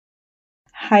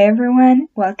Hi everyone,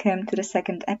 welcome to the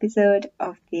second episode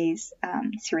of this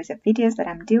series of videos that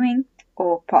I'm doing,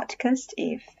 or podcast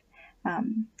if,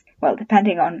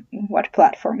 depending on what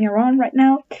platform you're on right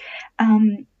now.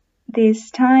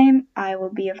 This time I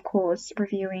will be, of course,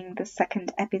 reviewing the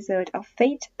second episode of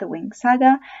Fate, the Winx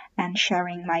Saga, and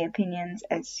sharing my opinions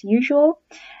as usual.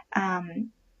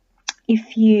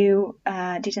 If you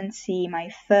didn't see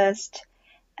my first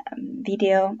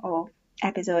video or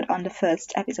episode on the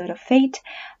first episode of Fate,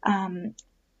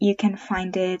 you can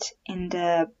find it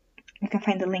you can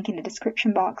find the link in the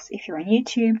description box if you're on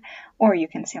YouTube, or you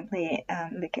can simply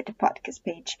look at the podcast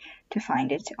page to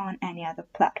find it on any other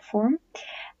platform.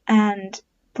 And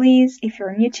please, if you're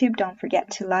on YouTube, don't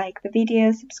forget to like the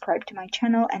video, subscribe to my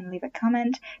channel, and leave a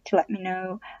comment to let me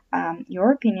know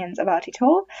your opinions about it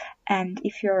all. And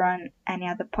if you're on any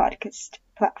other podcast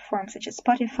platform such as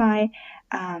Spotify,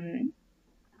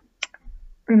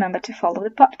 remember to follow the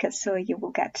podcast so you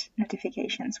will get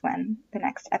notifications when the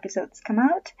next episodes come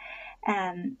out.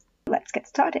 And let's get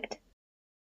started.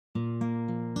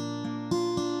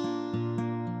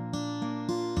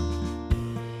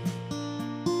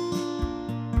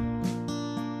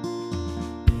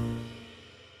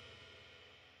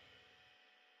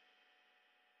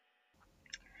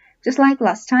 Just like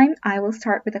last time, I will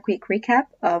start with a quick recap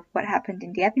of what happened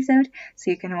in the episode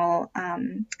so you can all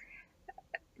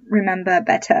remember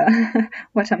better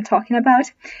what I'm talking about.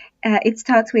 It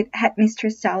starts with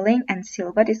Headmistress Dowling and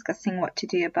Silva discussing what to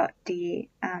do about the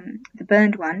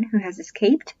burned one who has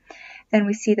escaped. Then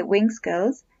we see the Winx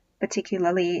girls,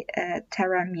 particularly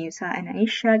Terra, Musa, and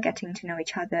Aisha, getting to know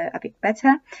each other a bit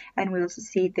better, and we also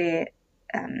see the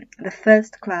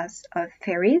first class of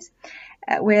fairies,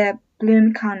 where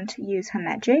Bloom can't use her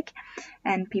magic,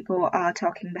 and people are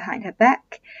talking behind her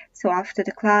back. So after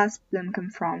the class, Bloom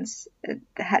confronts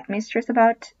the headmistress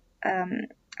about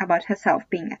herself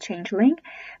being a changeling,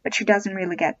 but she doesn't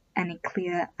really get any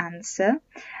clear answer.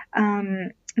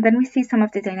 Then we see some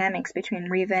of the dynamics between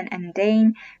Riven and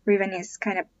Dane. Riven is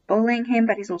kind of bullying him,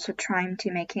 but he's also trying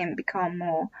to make him become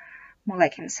more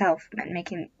like himself and make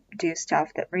him do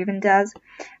stuff that Riven does.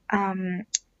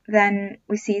 Then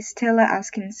we see Stella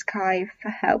asking Sky for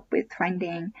help with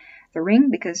finding the ring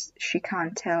because she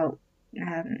can't tell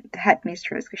the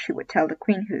headmistress, because she would tell the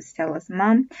queen who's Stella's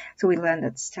mom. So we learn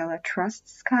that Stella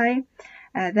trusts Sky.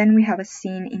 Then we have a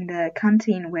scene in the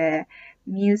canteen where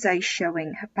Musa is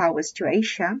showing her powers to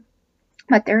Aisha,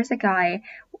 but there's a guy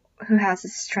who has a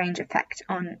strange effect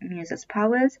on Musa's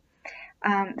powers.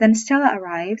 Then Stella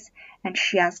arrives and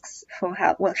she asks for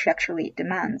help. Well, she actually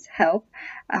demands help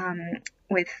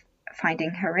with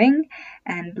finding her ring,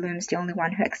 and Bloom's the only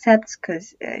one who accepts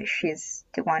because she's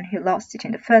the one who lost it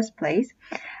in the first place.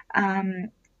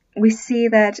 We see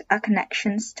that a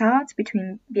connection starts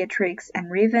between Beatrix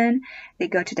and Riven. They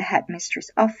go to the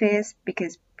headmistress' office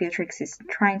because Beatrix is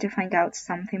trying to find out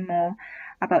something more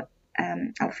about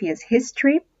Althea's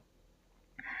history.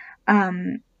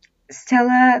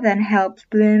 Stella then helps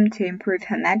Bloom to improve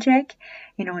her magic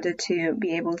in order to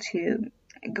be able to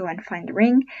go and find the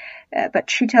ring, but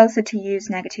she tells her to use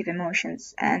negative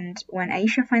emotions, and when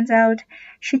Aisha finds out,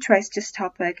 she tries to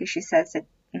stop her because she says that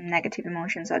negative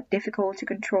emotions are difficult to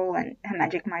control and her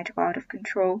magic might go out of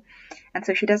control, and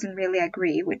so she doesn't really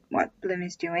agree with what Bloom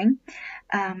is doing.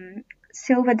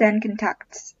 Silva then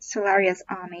contacts Solaria's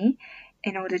army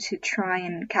in order to try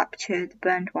and capture the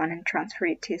burned one and transfer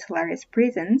it to Solaria's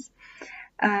prisons.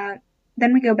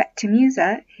 Then we go back to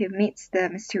Musa, who meets the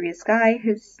mysterious guy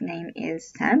whose name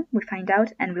is Sam, we find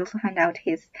out, and we also find out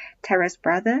he's Terra's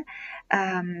brother,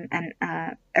 an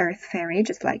earth fairy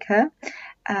just like her.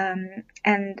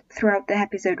 And throughout the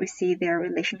episode we see their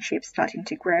relationship starting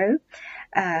to grow.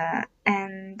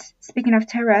 And speaking of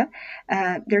Terra,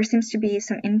 there seems to be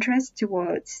some interest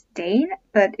towards Dane,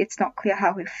 but it's not clear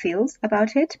how he feels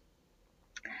about it.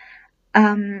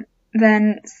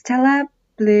 Then Stella,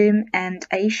 Bloom, and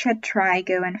Aisha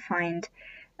go and find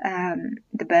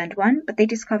the burned one, but they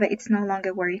discover it's no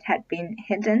longer where it had been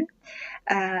hidden.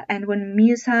 And when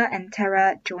Musa and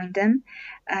Terra join them,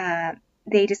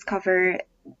 they discover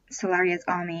Solaria's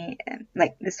army,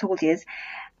 like the soldiers,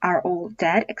 are all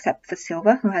dead except for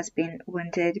Silva, who has been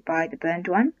wounded by the burned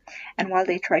one. And while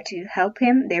they try to help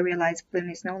him, they realize Bloom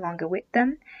is no longer with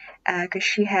them because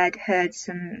she had heard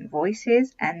some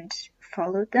voices and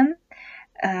followed them.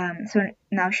 So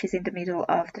now she's in the middle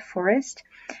of the forest,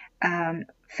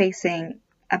 facing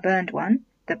the burned one,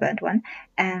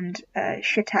 and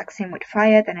she attacks him with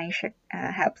fire. Then Aisha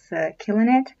helps her killing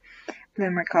it.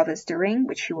 Bloom recovers the ring,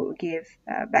 which she will give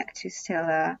back to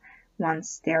Stella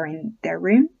once they're in their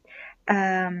room.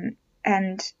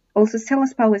 And Also,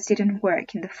 Stella's powers didn't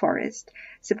work in the forest,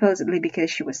 supposedly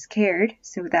because she was scared,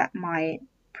 so that might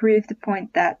prove the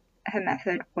point that her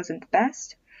method wasn't the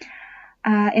best.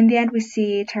 In the end, we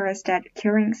see Tara's dad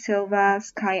curing Silva,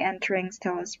 Sky entering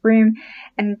Stella's room,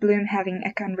 and Bloom having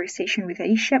a conversation with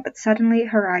Aisha, but suddenly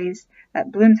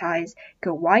Bloom's eyes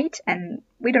go white, and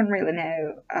we don't really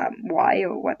know why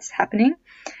or what's happening.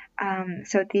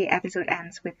 So the episode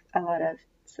ends with a lot of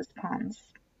suspense.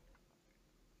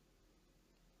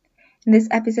 In this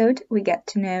episode, we get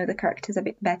to know the characters a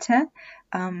bit better.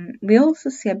 We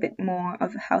also see a bit more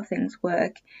of how things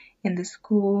work in the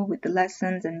school, with the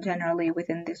lessons, and generally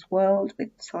within this world, with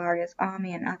Solaria's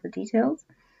army and other details.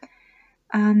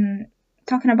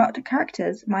 Talking about the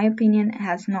characters, my opinion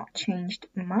has not changed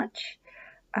much.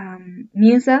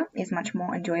 Musa is much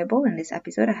more enjoyable in this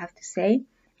episode, I have to say.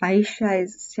 Aisha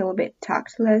is still a bit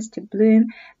tactless to Bloom,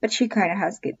 but she kind of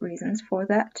has good reasons for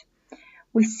that.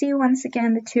 We see once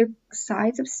again the two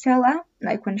sides of Stella,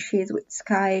 like when she's with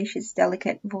Sky, she's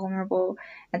delicate, vulnerable,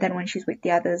 and then when she's with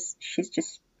the others, she's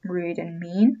just rude and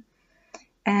mean.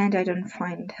 And I don't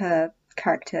find her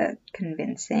character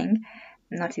convincing,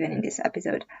 not even in this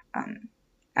episode.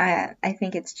 I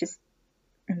think it's just,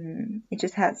 it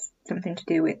just has something to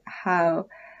do with how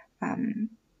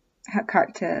her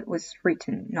character was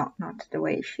written, not the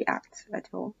way she acts at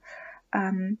all.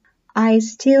 I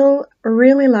still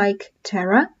really like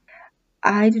Tara.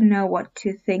 I don't know what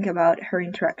to think about her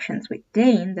interactions with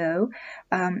Dane, though.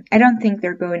 I don't think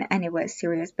they're going anywhere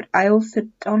serious, but I also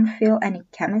don't feel any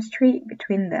chemistry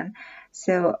between them.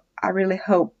 So I really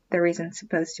hope there isn't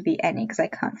supposed to be any, because I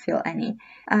can't feel any.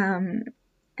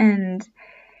 And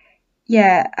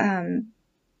yeah,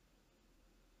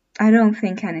 I don't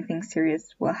think anything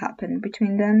serious will happen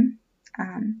between them.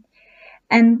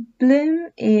 And Bloom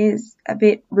is a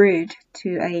bit rude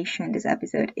to Aisha in this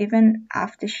episode, even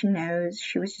after she knows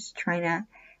she was just trying to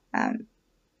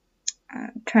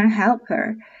help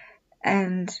her.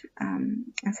 And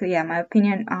so yeah, my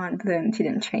opinion on Bloom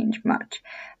didn't change much.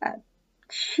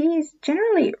 She's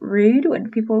generally rude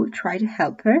when people try to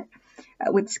help her.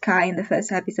 With Sky in the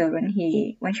first episode when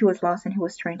she was lost and he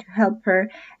was trying to help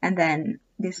her, and then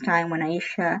this time when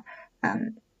Aisha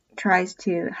tries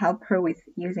to help her with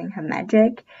using her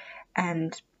magic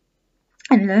and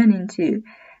learning to,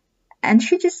 and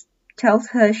she just tells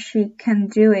her she can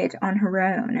do it on her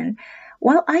own. And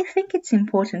while I think it's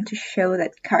important to show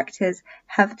that characters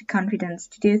have the confidence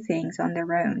to do things on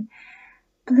their own,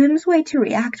 Bloom's way to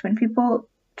react when people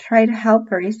try to help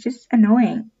her is just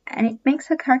annoying, and it makes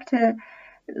her character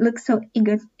look so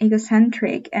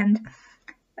egocentric, and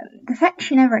the fact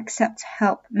she never accepts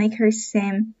help make her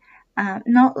seem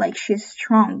not like she's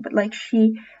strong, but like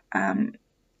she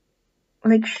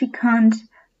can't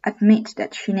admit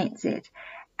that she needs it.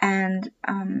 And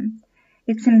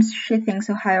it seems she thinks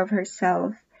so high of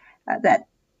herself that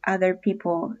other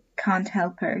people can't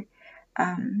help her.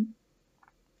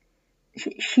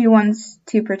 She wants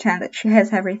to pretend that she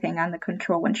has everything under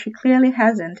control when she clearly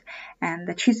hasn't, and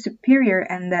that she's superior,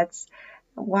 and that's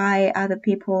why other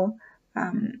people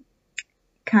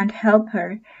can't help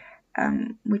her,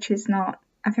 which is not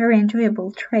a very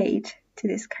enjoyable trait to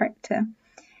this character.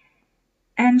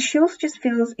 And she also just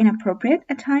feels inappropriate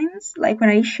at times, like when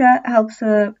Aisha helps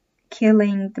her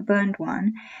killing the burned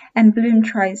one, and Bloom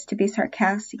tries to be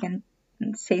sarcastic and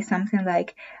say something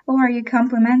like, "Oh, are you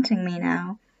complimenting me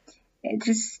now?" It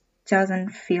just doesn't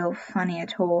feel funny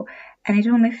at all, and it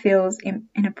only feels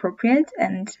inappropriate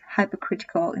and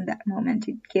hypocritical in that moment.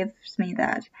 It gives me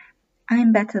that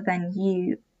I'm better than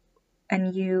you,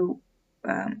 and you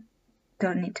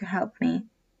don't need to help me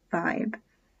vibe.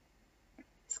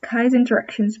 Sky's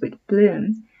interactions with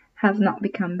Bloom have not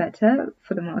become better,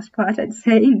 for the most part, I'd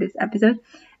say, in this episode,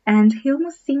 and he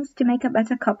almost seems to make a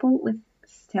better couple with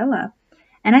Stella.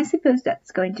 And I suppose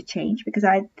that's going to change, because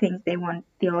I think they want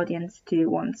the audience to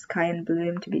want Sky and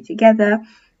Bloom to be together.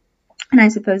 And I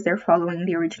suppose they're following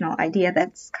the original idea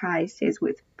that Sky stays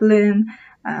with Bloom.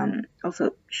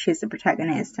 Also, she's the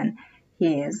protagonist, and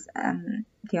he is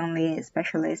the only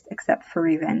specialist except for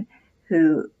Riven,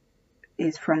 who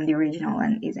is from the original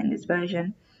and is in this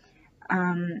version.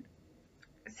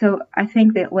 So I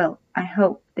think that, I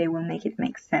hope they will make it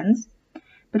make sense.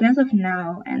 But as of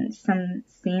now, and some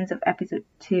scenes of episode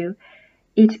 2,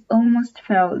 it almost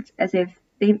felt as if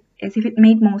it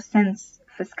made more sense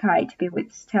for Sky to be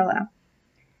with Stella,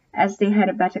 as they had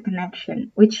a better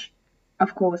connection, which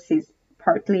of course is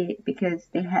partly because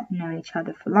they had known each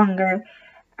other for longer,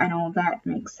 and all that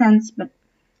makes sense, but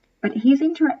his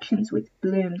interactions with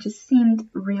Bloom just seemed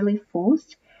really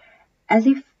forced, as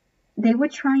if they were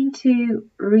trying to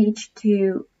reach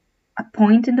to a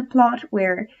point in the plot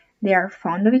where they are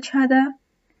fond of each other,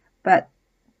 but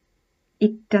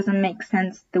it doesn't make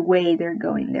sense the way they're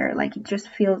going there. Like, it just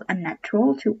feels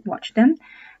unnatural to watch them,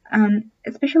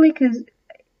 especially because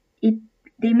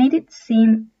they made it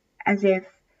seem as if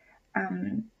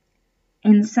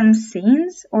in some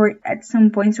scenes or at some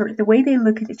points, or the way they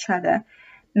look at each other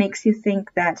makes you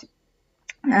think that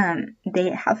they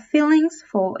have feelings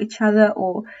for each other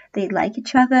or they like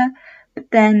each other, but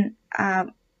then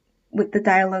with the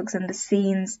dialogues and the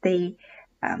scenes, they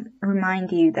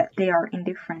remind you that they are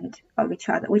indifferent of each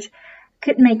other, which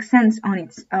could make sense on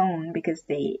its own because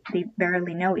they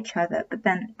barely know each other. But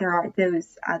then there are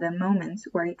those other moments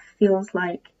where it feels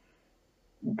like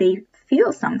they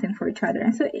feel something for each other,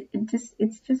 and so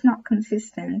it's just not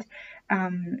consistent.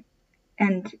 And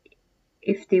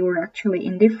if they were actually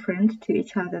indifferent to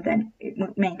each other, then it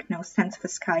would make no sense for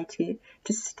Sky to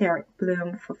just stare at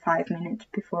Bloom for 5 minutes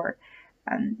before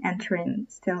entering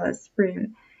Stella's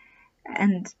room.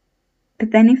 But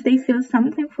then if they feel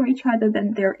something for each other,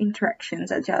 then their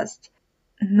interactions are just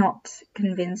not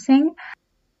convincing.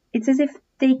 It's as if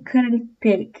they couldn't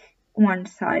pick one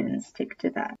side and stick to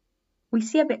that. We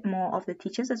see a bit more of the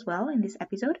teachers as well in this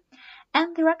episode,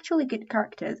 and they're actually good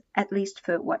characters, at least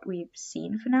for what we've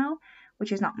seen for now,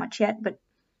 which is not much yet, but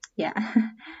yeah.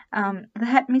 The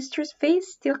headmistress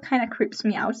face still kind of creeps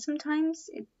me out sometimes.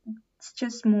 It's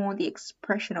just more the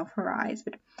expression of her eyes,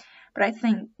 but I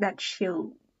think that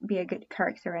she'll be a good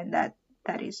character, and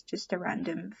that is just a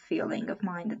random feeling of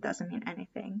mine that doesn't mean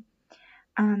anything.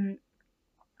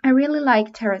 I really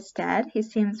like Tara's dad. He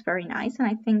seems very nice, and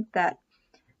I think that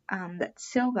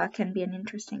Silva can be an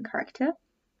interesting character,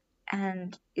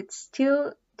 and it's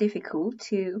still difficult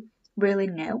to really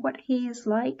know what he is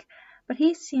like, but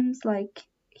he seems like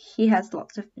he has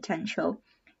lots of potential,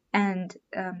 and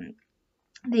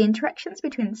the interactions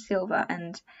between Silva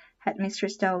and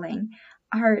Headmistress Dowling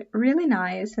are really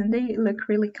nice, and they look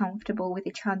really comfortable with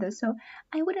each other, so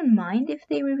I wouldn't mind if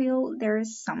they reveal there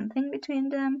is something between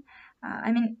them.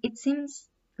 I mean, it seems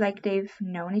like they've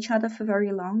known each other for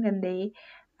very long, and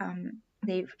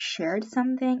they've shared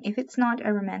something. If it's not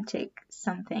a romantic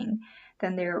something,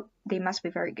 then they must be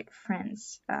very good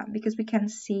friends, because we can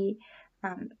see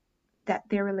that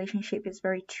their relationship is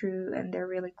very true, and they're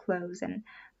really close, and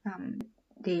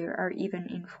they are even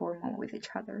informal with each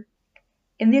other.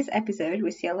 In this episode,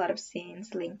 we see a lot of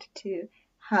scenes linked to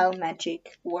how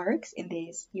magic works in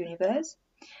this universe.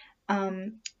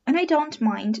 And I don't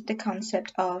mind the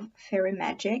concept of fairy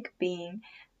magic being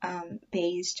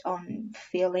based on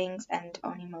feelings and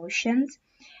on emotions.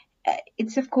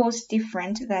 It's of course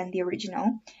different than the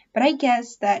original, but I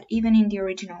guess that even in the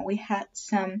original we had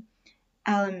some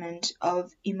element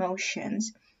of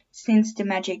emotions, since the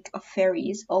magic of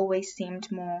fairies always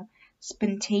seemed more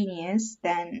spontaneous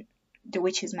than the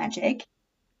witch's magic,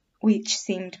 which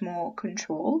seemed more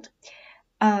controlled.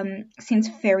 Since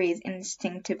fairies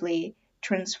instinctively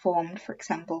transformed, for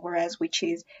example, whereas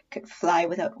witches could fly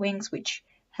without wings, which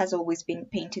has always been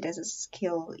painted as a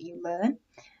skill you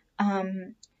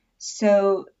learn.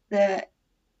 So the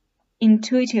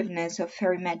intuitiveness of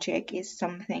fairy magic is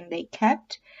something they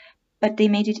kept, but they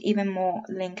made it even more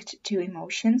linked to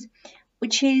emotions,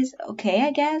 which is okay,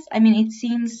 I guess. I mean, it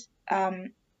seems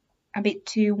a bit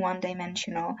too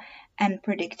one-dimensional and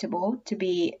predictable to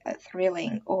be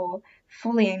thrilling or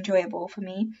fully enjoyable for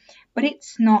me, but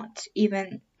it's not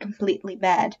even completely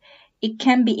bad. It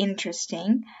can be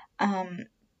interesting,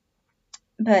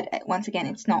 but once again,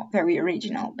 it's not very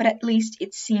original, but at least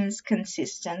it seems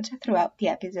consistent throughout the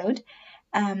episode.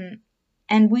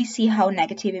 And we see how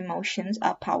negative emotions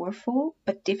are powerful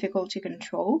but difficult to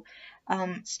control.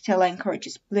 Stella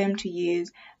encourages Bloom to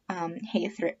use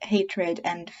hatred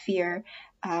and fear,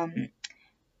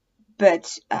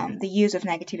 but the use of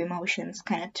negative emotions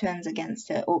kind of turns against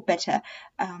her, or better,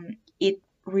 it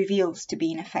reveals to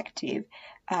be ineffective,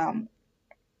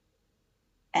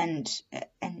 and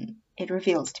it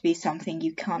reveals to be something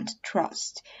you can't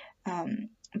trust,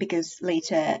 because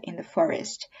later in the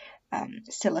forest,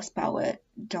 Stella's power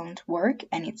don't work,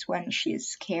 and it's when she's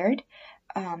scared.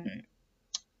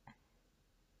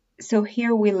 So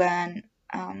here we learn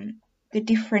the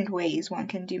different ways one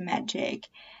can do magic,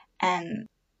 and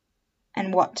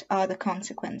what are the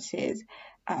consequences.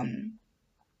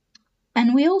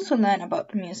 And we also learn about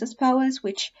the Muse's powers,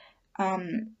 which are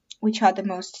the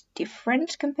most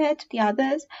different compared to the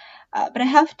others. But I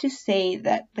have to say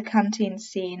that the canteen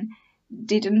scene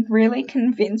didn't really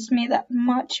convince me that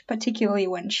much, particularly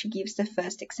when she gives the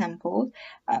first example.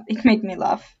 It made me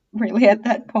laugh really at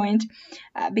that point,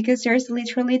 because there's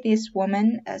literally this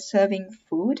woman serving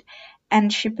food,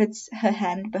 and she puts her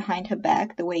hand behind her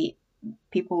back the way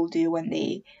people do when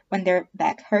their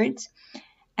back hurts.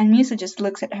 And Musa just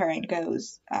looks at her and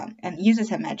goes, and uses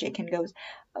her magic and goes,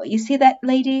 "Oh, you see that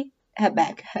lady? Her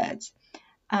back hurts."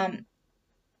 And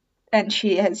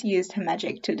she has used her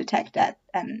magic to detect that,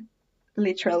 and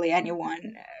literally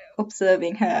anyone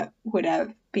observing her would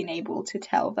have been able to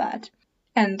tell that.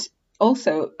 And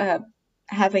also,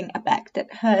 having a back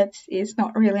that hurts is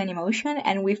not really an emotion,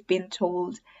 and we've been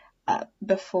told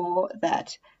before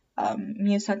that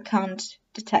Musa can't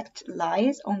detect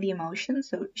lies, only emotions.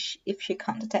 So if she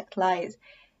can't detect lies,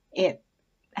 it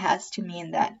has to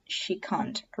mean that she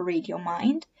can't read your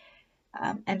mind,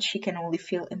 and she can only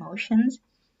feel emotions.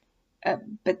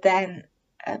 But then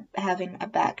having a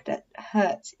back that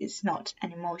hurts is not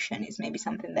an emotion. It's maybe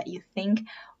something that you think,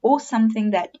 or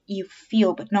something that you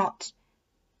feel, but not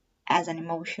as an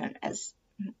emotion, as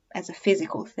a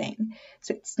physical thing.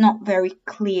 So it's not very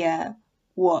clear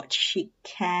what she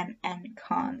can and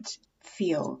can't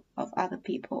feel of other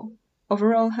people.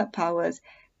 Overall, her powers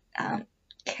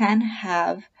can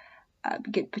have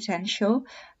good potential.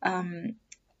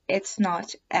 It's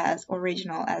not as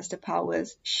original as the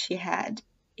powers she had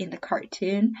in the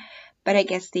cartoon, but I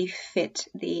guess they fit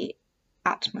the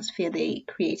atmosphere they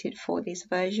created for this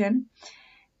version.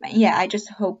 But yeah, I just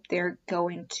hope they're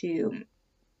going to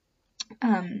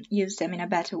use them in a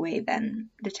better way than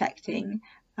detecting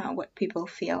what people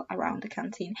feel around the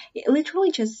canteen. It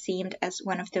literally just seemed as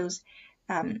one of those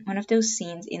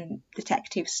scenes in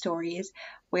detective stories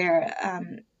where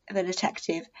the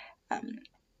detective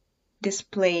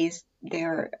displays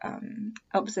their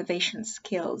observation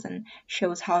skills and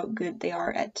shows how good they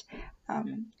are at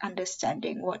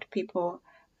understanding what people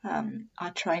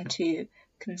are trying to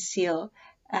conceal,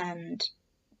 and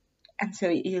so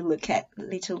you look at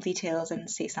little details and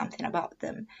say something about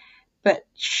them. But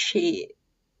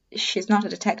she's not a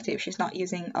detective. She's not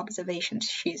using observations.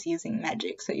 She's using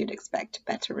magic, so you'd expect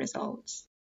better results.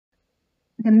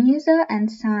 The Musa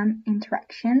and Sam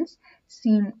interactions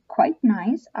seem quite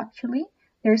nice, actually.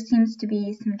 There seems to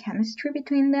be some chemistry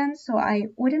between them, so I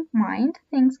wouldn't mind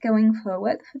things going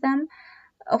forward for them.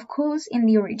 Of course, in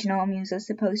the original, Musa's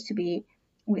supposed to be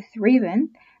with Riven,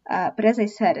 but as I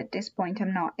said, at this point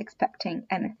I'm not expecting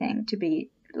anything to be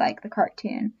like the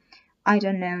cartoon. I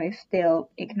don't know if they'll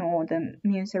ignore the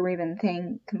Musa-Riven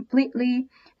thing completely,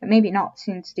 but maybe not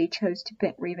since they chose to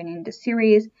put Riven in the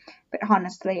series, but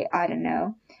honestly, I don't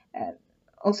know.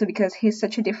 Also because he's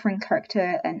such a different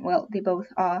character, and well, they both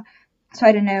are, so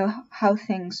I don't know how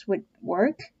things would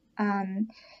work.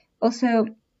 Also,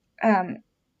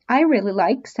 I really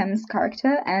like Sam's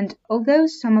character, and although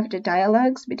some of the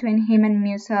dialogues between him and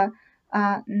Musa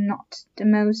are not the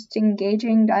most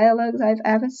engaging dialogues I've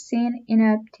ever seen in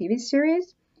a TV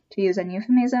series, to use an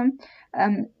euphemism,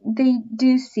 they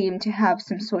do seem to have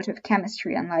some sort of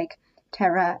chemistry, unlike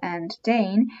Terra and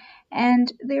Dane,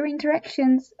 and their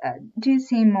interactions do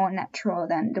seem more natural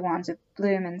than the ones of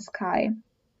Bloom and Sky.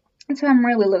 And so I'm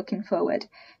really looking forward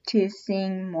to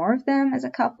seeing more of them as a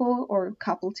couple or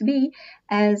couple to be,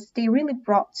 as they really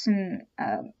brought some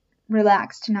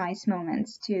relaxed, nice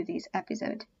moments to this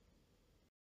episode.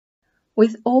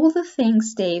 With all the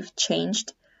things they've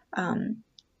changed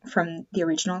from the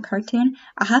original cartoon,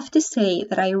 I have to say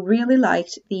that I really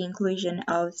liked the inclusion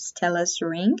of Stella's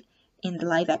ring in the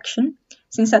live action,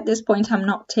 since at this point I'm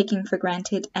not taking for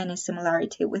granted any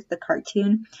similarity with the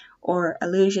cartoon or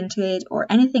allusion to it or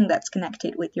anything that's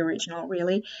connected with the original,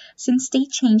 really, since they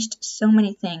changed so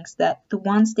many things that the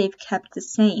ones they've kept the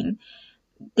same,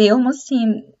 they almost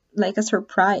seem like a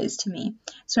surprise to me.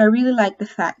 So I really like the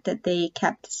fact that they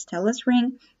kept Stella's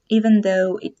ring, even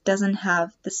though it doesn't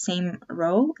have the same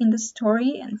role in the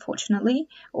story, unfortunately.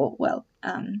 Or, well,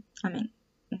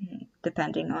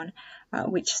 depending on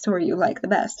which story you like the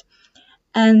best.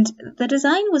 And the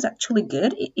design was actually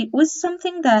good. It was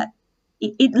something that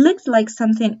it looked like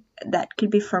something that could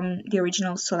be from the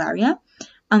original Solaria,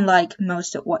 unlike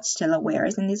most of what Stella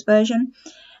wears in this version.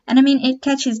 And I mean, it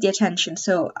catches the attention,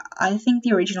 so I think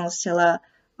the original Stella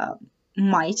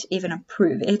might even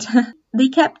approve it. They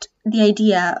kept the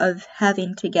idea of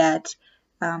having to get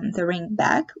the ring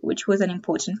back, which was an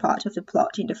important part of the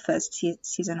plot in the first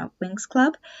season of Winx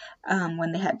Club,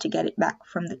 when they had to get it back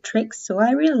from the tricks. So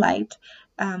I really liked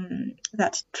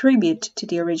that tribute to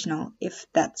the original, if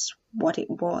that's what it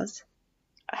was.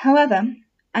 However,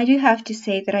 I do have to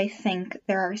say that I think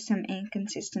there are some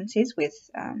inconsistencies with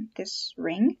this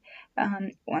ring.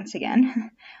 Once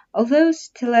again, although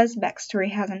Stella's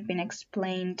backstory hasn't been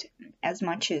explained as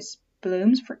much as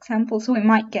Bloom's, for example, so we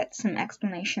might get some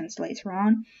explanations later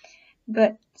on.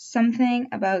 but something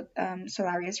about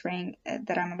Solaria's ring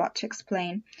that I'm about to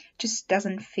explain just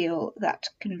doesn't feel that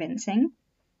convincing.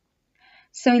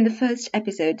 So in the first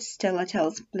episode, Stella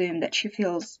tells Bloom that she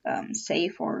feels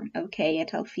safe or okay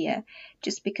at Althea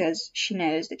just because she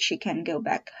knows that she can go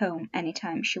back home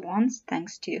anytime she wants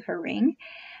thanks to her ring.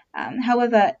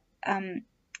 However,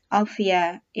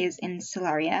 Althea is in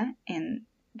Solaria in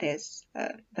this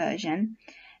version,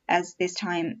 as this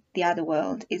time the other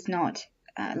world is not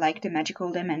like the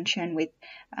magical dimension with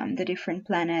the different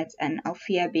planets and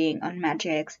Althea being on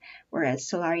Magix, whereas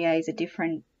Solaria is a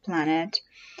different planet,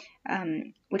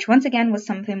 which once again was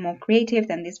something more creative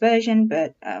than this version,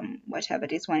 but whatever,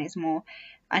 this one is more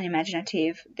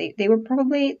unimaginative. They were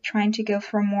probably trying to go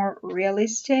for a more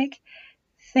realistic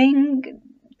thing,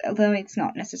 although it's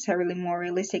not necessarily more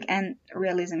realistic, and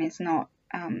realism is not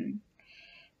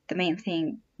the main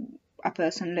thing a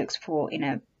person looks for in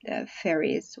a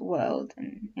fairies world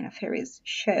and in a fairies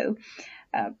show.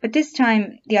 But this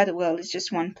time, the other world is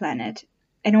just one planet,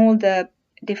 and all the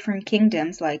different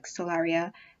kingdoms like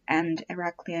Solaria and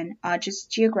Heraklion are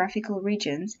just geographical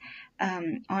regions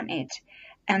on it.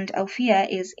 And Althea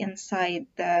is inside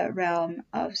the realm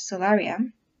of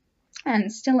Solaria,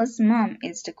 and Stella's mom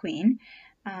is the queen.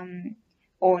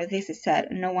 Or this is said,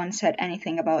 no one said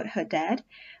anything about her dad,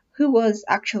 who was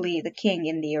actually the king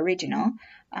in the original.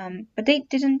 But they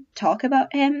didn't talk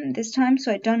about him this time,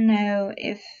 so I don't know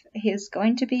if he's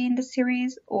going to be in the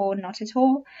series or not at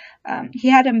all. He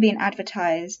hadn't been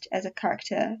advertised as a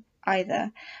character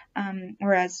either,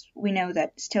 whereas we know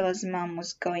that Stella's mom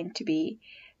was going to be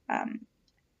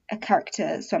a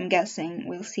character, so I'm guessing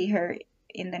we'll see her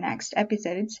in the next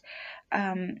episodes.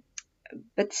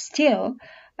 But still,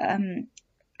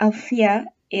 Althea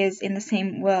is in the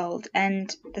same world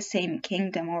and the same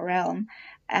kingdom or realm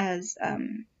as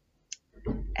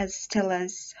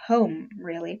Stella's home,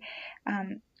 really.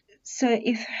 So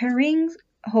if her ring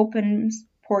opens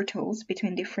portals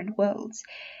between different worlds,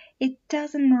 it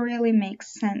doesn't really make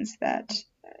sense that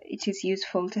it is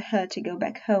useful to her to go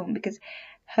back home, because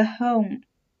her home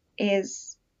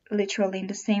is literally in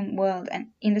the same world and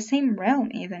in the same realm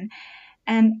even.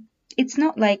 And it's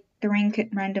not like the ring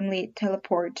could randomly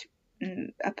teleport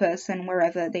a person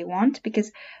wherever they want,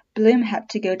 because Bloom had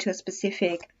to go to a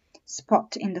specific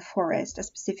spot in the forest, a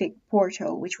specific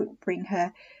portal, which would bring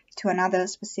her to another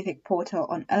specific portal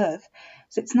on Earth.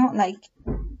 So it's not like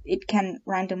it can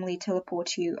randomly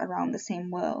teleport you around the same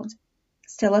world.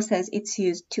 Stella says it's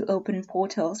used to open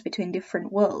portals between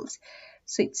different worlds,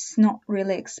 so it's not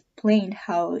really explained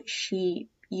how she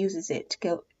uses it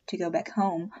to go back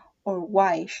home, or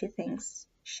why she thinks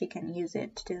she can use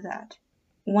it to do that.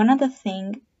 One other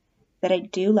thing that I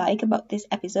do like about this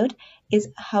episode is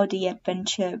how the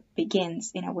adventure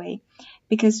begins in a way,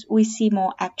 because we see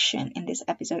more action in this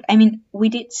episode. I mean, we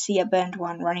did see a burned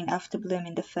one running after Bloom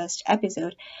in the first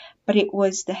episode, but it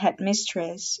was the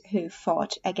headmistress who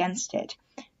fought against it,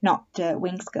 not the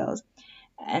Winx girls,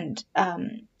 and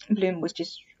Bloom was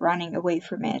just running away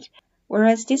from it.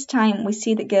 Whereas this time we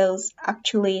see the girls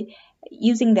actually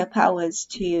using their powers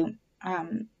to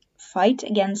fight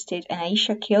against it, and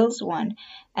Aisha kills one,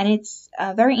 and it's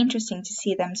very interesting to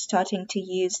see them starting to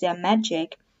use their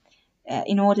magic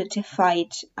in order to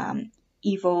fight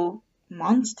evil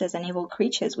monsters and evil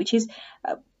creatures, which is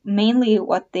mainly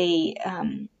what they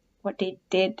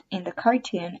did in the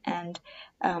cartoon. And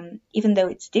even though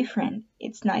it's different,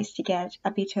 it's nice to get a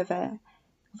bit of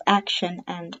action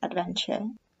and adventure.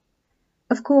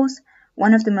 Of course,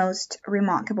 one of the most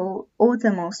remarkable, or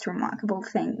the most remarkable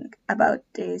thing about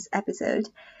this episode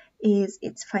is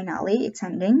its finale, its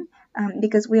ending,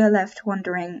 because we are left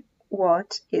wondering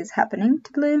what is happening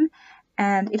to Bloom,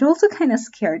 and it also kind of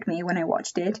scared me when I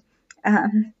watched it.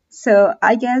 So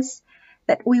I guess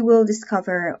that we will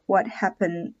discover what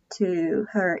happened to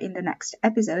her in the next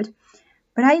episode,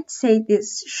 but I'd say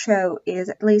this show is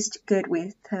at least good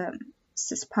with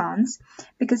suspense,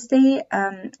 because they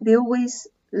always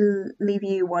leave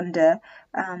you wonder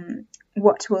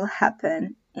what will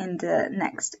happen in the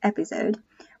next episode,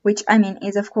 which I mean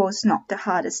is of course not the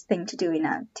hardest thing to do in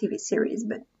a TV series,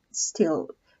 but still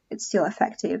it's still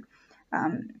effective.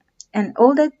 And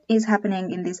all that is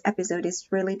happening in this episode is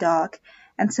really dark,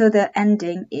 and so the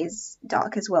ending is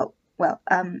dark as well.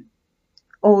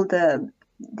 All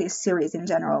this series in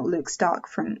general looks dark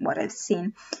from what I've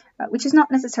seen, which is not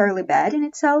necessarily bad in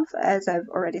itself, as I've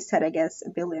already said, I guess, a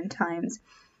billion times.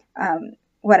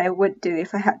 What I would do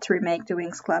if I had to remake the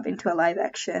Winx Club into a live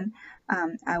action,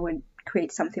 I would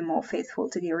create something more faithful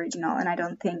to the original, and I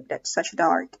don't think that such a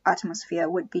dark atmosphere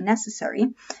would be necessary,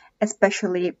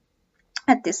 especially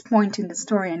at this point in the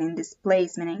story and in this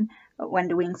place, meaning when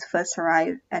the Winx first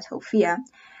arrive at Hofia,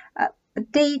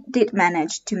 they did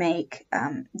manage to make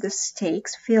the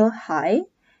stakes feel high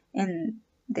in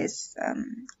this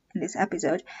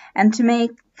episode, and to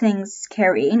make things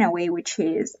scary in a way which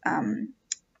is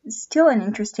still an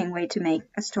interesting way to make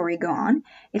a story go on.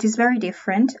 It is very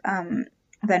different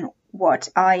than what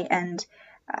I and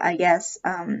I guess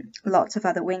lots of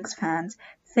other Winx fans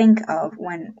think of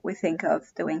when we think of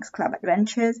the Winx Club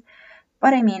adventures.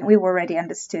 But I mean, we've already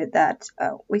understood that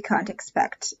we can't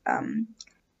expect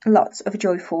lots of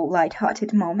joyful,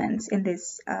 light-hearted moments in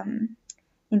this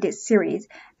series.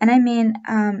 And I mean,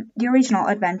 the original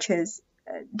adventures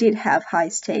did have high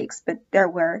stakes, but there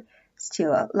were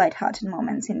still light-hearted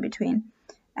moments in between.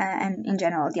 And in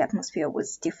general, the atmosphere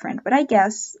was different. But I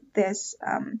guess this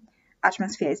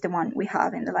atmosphere is the one we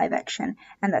have in the live action,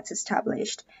 and that's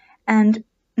established. And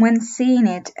when seeing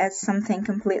it as something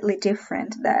completely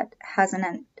different that has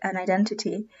an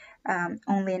identity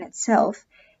only in itself,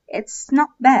 it's not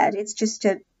bad. It's just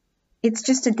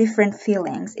a different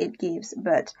feelings it gives,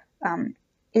 but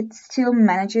it still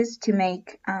manages to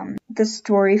make the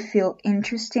story feel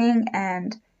interesting.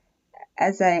 And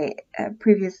as I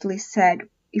previously said,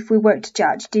 if we were to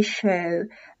judge this show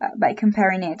by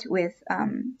comparing it with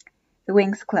the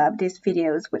Winx Club, these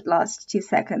videos would last 2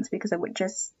 seconds, because I would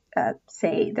just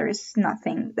say there is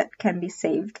nothing that can be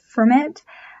saved from it,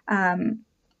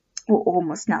 or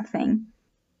almost nothing.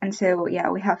 And so, yeah,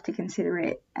 we have to consider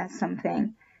it as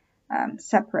something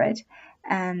separate.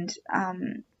 And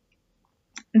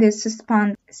the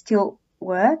suspense still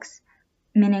works,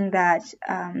 meaning that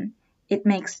it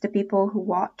makes the people who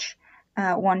watch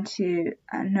want to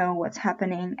know what's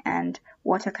happening and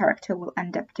what a character will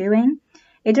end up doing.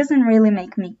 It doesn't really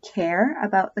make me care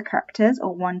about the characters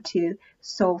or want to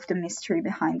solve the mystery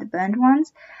behind the burned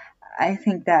ones. I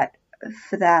think that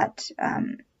for that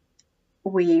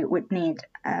we would need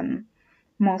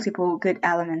multiple good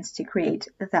elements to create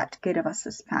that good of a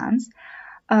suspense.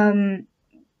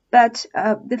 But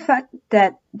the fact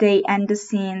that they end the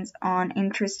scenes on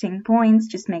interesting points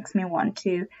just makes me want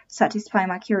to satisfy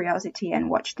my curiosity and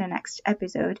watch the next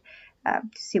episode to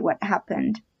see what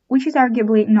happened, which is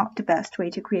arguably not the best way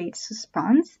to create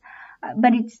suspense,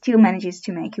 but it still manages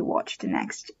to make you watch the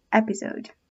next episode.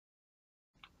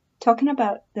 Talking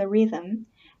about the rhythm,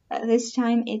 this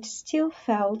time it still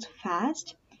felt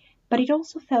fast, but it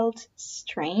also felt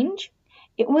strange.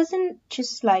 It wasn't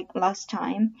just like last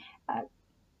time.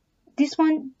 This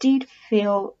one did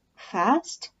feel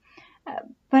fast,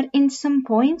 but in some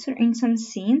points or in some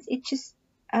scenes, it just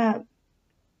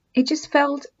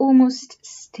felt almost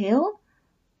still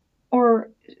or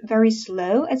very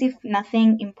slow, as if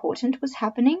nothing important was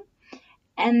happening,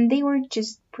 and they were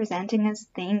just presenting us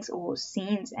things or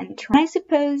scenes. And I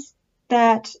suppose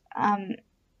that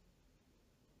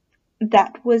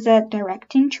that was a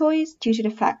directing choice due to the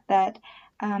fact that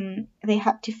they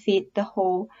had to fit the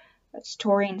whole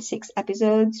story in 6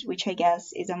 episodes, which I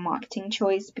guess is a marketing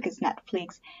choice because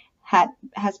Netflix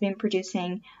has been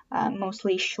producing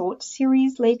mostly short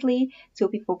series lately, so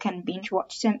people can binge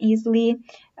watch them easily.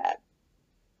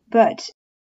 But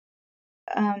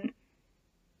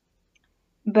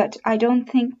I don't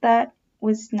think that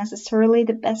was necessarily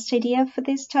the best idea for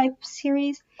this type of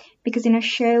series, because in a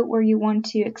show where you want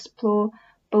to explore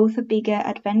both a bigger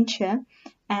adventure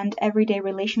and everyday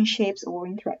relationships or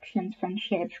interactions,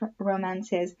 friendships,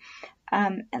 romances,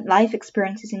 and life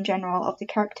experiences in general of the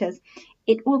characters,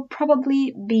 it will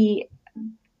probably be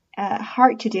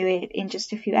hard to do it in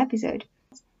just a few episodes.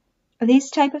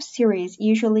 These type of series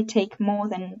usually take more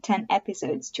than 10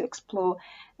 episodes to explore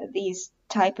these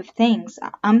type of things.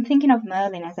 I'm thinking of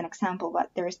Merlin as an example,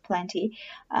 but there is plenty,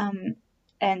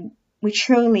 and which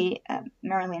surely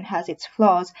Merlin has its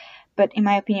flaws, but in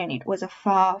my opinion it was a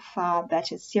far, far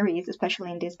better series,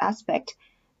 especially in this aspect,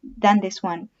 than this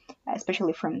one,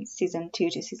 especially from season 2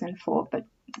 to season 4, but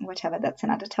whatever, that's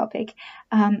another topic.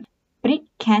 But it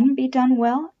can be done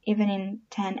well, even in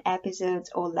 10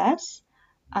 episodes or less.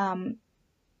 I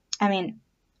mean,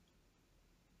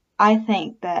 I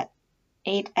think that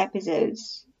 8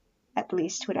 episodes at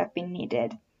least would have been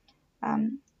needed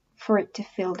for it to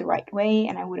feel the right way,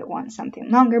 and I wouldn't want something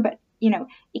longer, but you know,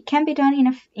 it can be done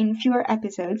in fewer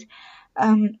episodes,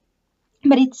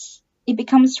 but it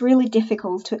becomes really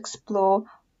difficult to explore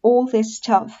all this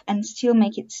stuff and still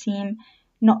make it seem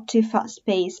not too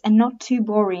fast-paced and not too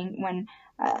boring when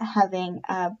having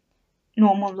a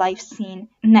normal life scene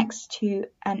next to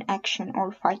an action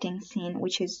or fighting scene,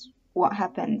 which is what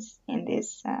happens in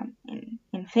this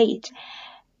in Fate.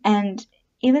 And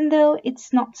even though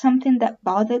it's not something that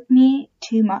bothered me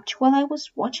too much while I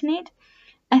was watching it,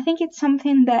 I think it's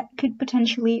something that could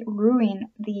potentially ruin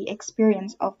the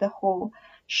experience of the whole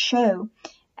show.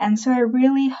 And so I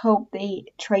really hope they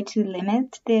try to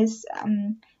limit this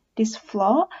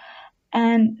flaw,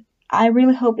 and I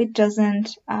really hope it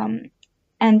doesn't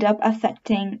end up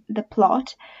affecting the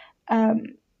plot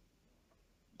um,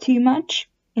 too much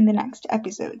in the next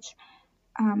episodes.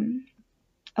 Um,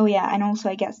 oh yeah, and also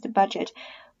I guess the budget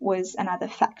was another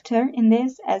factor in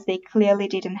this, as they clearly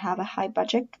didn't have a high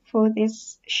budget for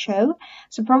this show.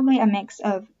 So probably a mix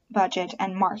of budget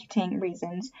and marketing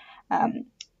reasons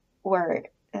were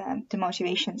the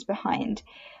motivations behind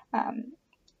um,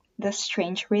 the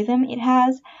strange rhythm it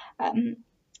has.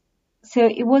 So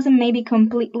it wasn't maybe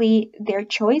completely their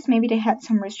choice. Maybe they had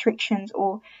some restrictions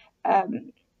or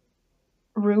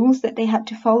rules that they had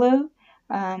to follow,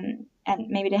 and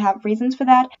maybe they have reasons for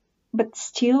that. But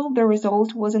still, the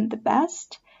result wasn't the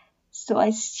best. So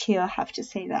I still have to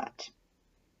say that.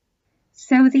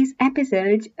 So this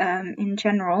episode, in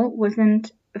general,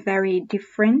 wasn't very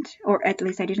different, or at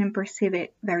least I didn't perceive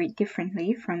it very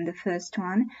differently from the first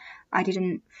one. I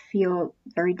didn't feel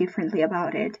very differently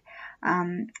about it.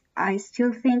 I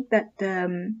still think that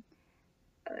the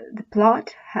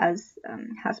plot has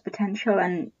potential,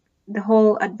 and the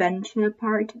whole adventure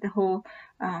part, the whole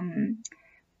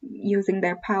using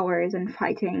their powers and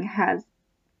fighting has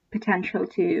potential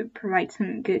to provide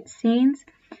some good scenes.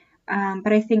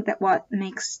 But I think that what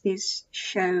makes this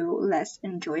show less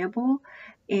enjoyable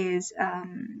is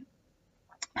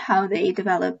how they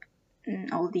develop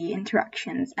all the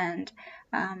interactions and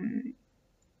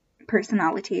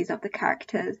personalities of the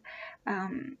characters,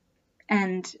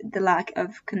 and the lack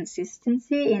of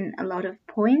consistency in a lot of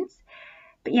points.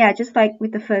 But yeah, just like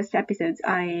with the first episodes,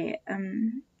 I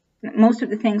most of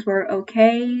the things were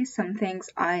okay. Some things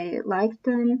I liked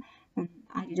them, and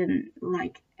I didn't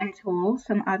like at all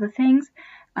some other things.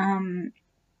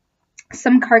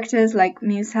 Some characters like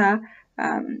Musa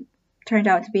turned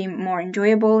out to be more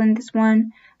enjoyable in this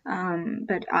one,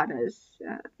 but others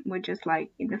were just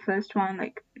like in the first one,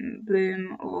 like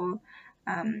Bloom or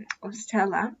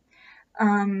Stella.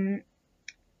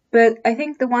 But I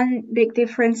think the one big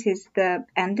difference is the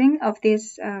ending of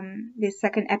this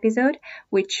second episode,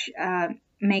 which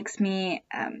makes me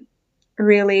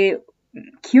really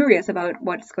curious about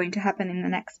what's going to happen in the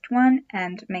next one,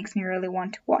 and makes me really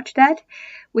want to watch that,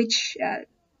 which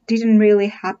didn't really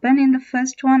happen in the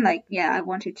first one. Like, yeah, I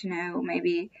wanted to know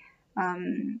maybe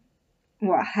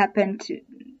what happened to,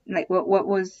 like, what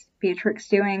was Beatrix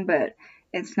doing, but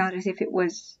it's not as if it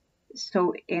was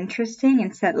so interesting.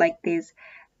 Instead, like, this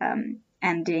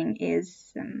ending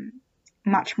is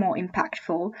much more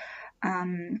impactful.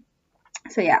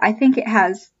 So yeah, I think it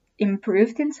has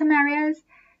improved in some areas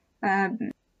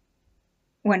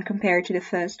when compared to the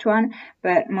first one,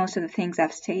 but most of the things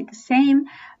have stayed the same.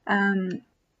 So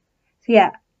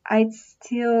yeah, I'd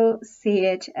still see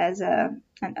it as an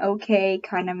okay,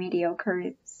 kind of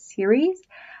mediocre series,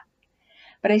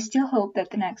 but I still hope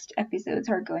that the next episodes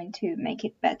are going to make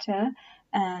it better,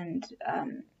 and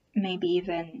maybe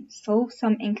even solve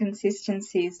some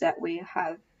inconsistencies that we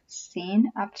have seen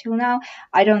up till now.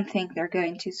 I don't think they're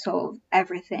going to solve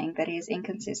everything that is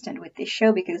inconsistent with this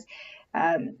show, because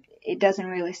it doesn't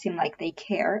really seem like they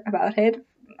care about it.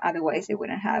 Otherwise, they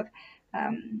wouldn't have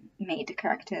made the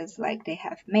characters like they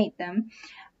have made them.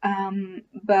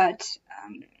 But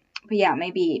yeah,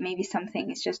 maybe something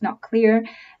is just not clear.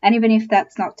 And even if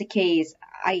that's not the case,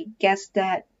 I guess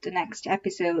that the next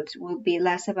episodes will be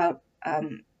less about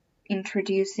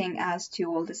introducing us to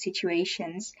all the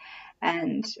situations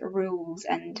and rules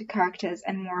and characters,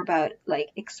 and more about like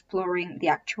exploring the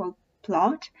actual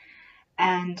plot.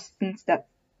 And since that's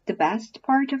the best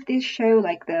part of this show,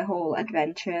 like the whole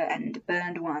adventure and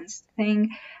burned ones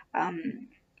thing,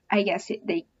 I guess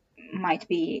they might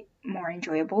be more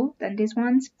enjoyable than these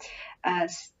ones.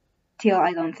 Still,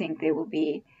 I don't think they will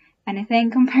be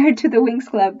anything compared to the Winx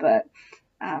Club, but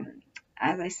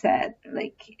as I said,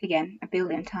 like, again, a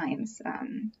billion times,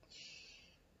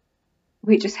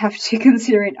 we just have to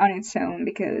consider it on its own,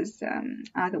 because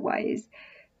otherwise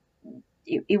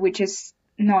it would just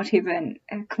not even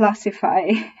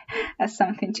classify as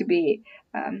something to be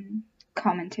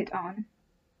commented on.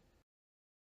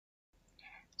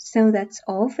 So that's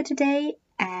all for today,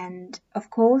 and of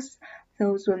course,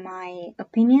 those were my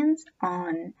opinions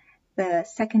on the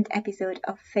second episode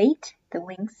of Fate, the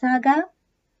Winx Saga.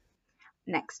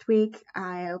 Next week,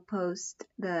 I'll post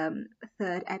the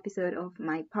third episode of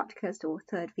my podcast, or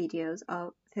third video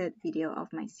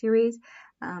of my series,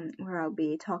 where I'll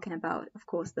be talking about, of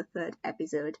course, the third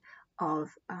episode of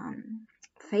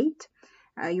Fate.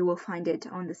 You will find it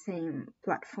on the same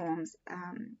platforms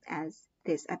as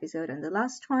this episode and the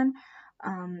last one.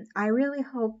 I really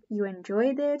hope you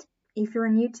enjoyed it. If you're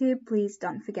on YouTube, please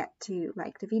don't forget to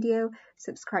like the video,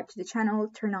 subscribe to the channel,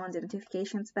 turn on the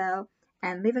notifications bell,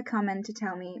 and leave a comment to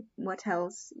tell me what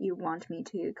else you want me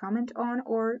to comment on,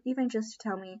 or even just to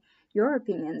tell me your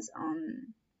opinions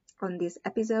on this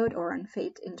episode or on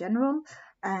Fate in general,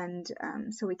 and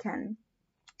so we can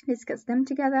discuss them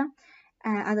together.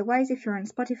 Otherwise, if you're on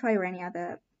Spotify or any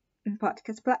other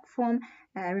podcast platform,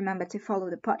 remember to follow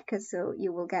the podcast so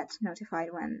you will get notified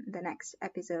when the next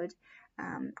episode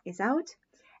is out.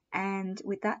 And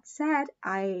with that said,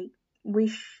 I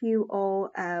wish you all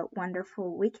a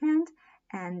wonderful weekend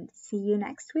and see you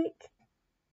next week.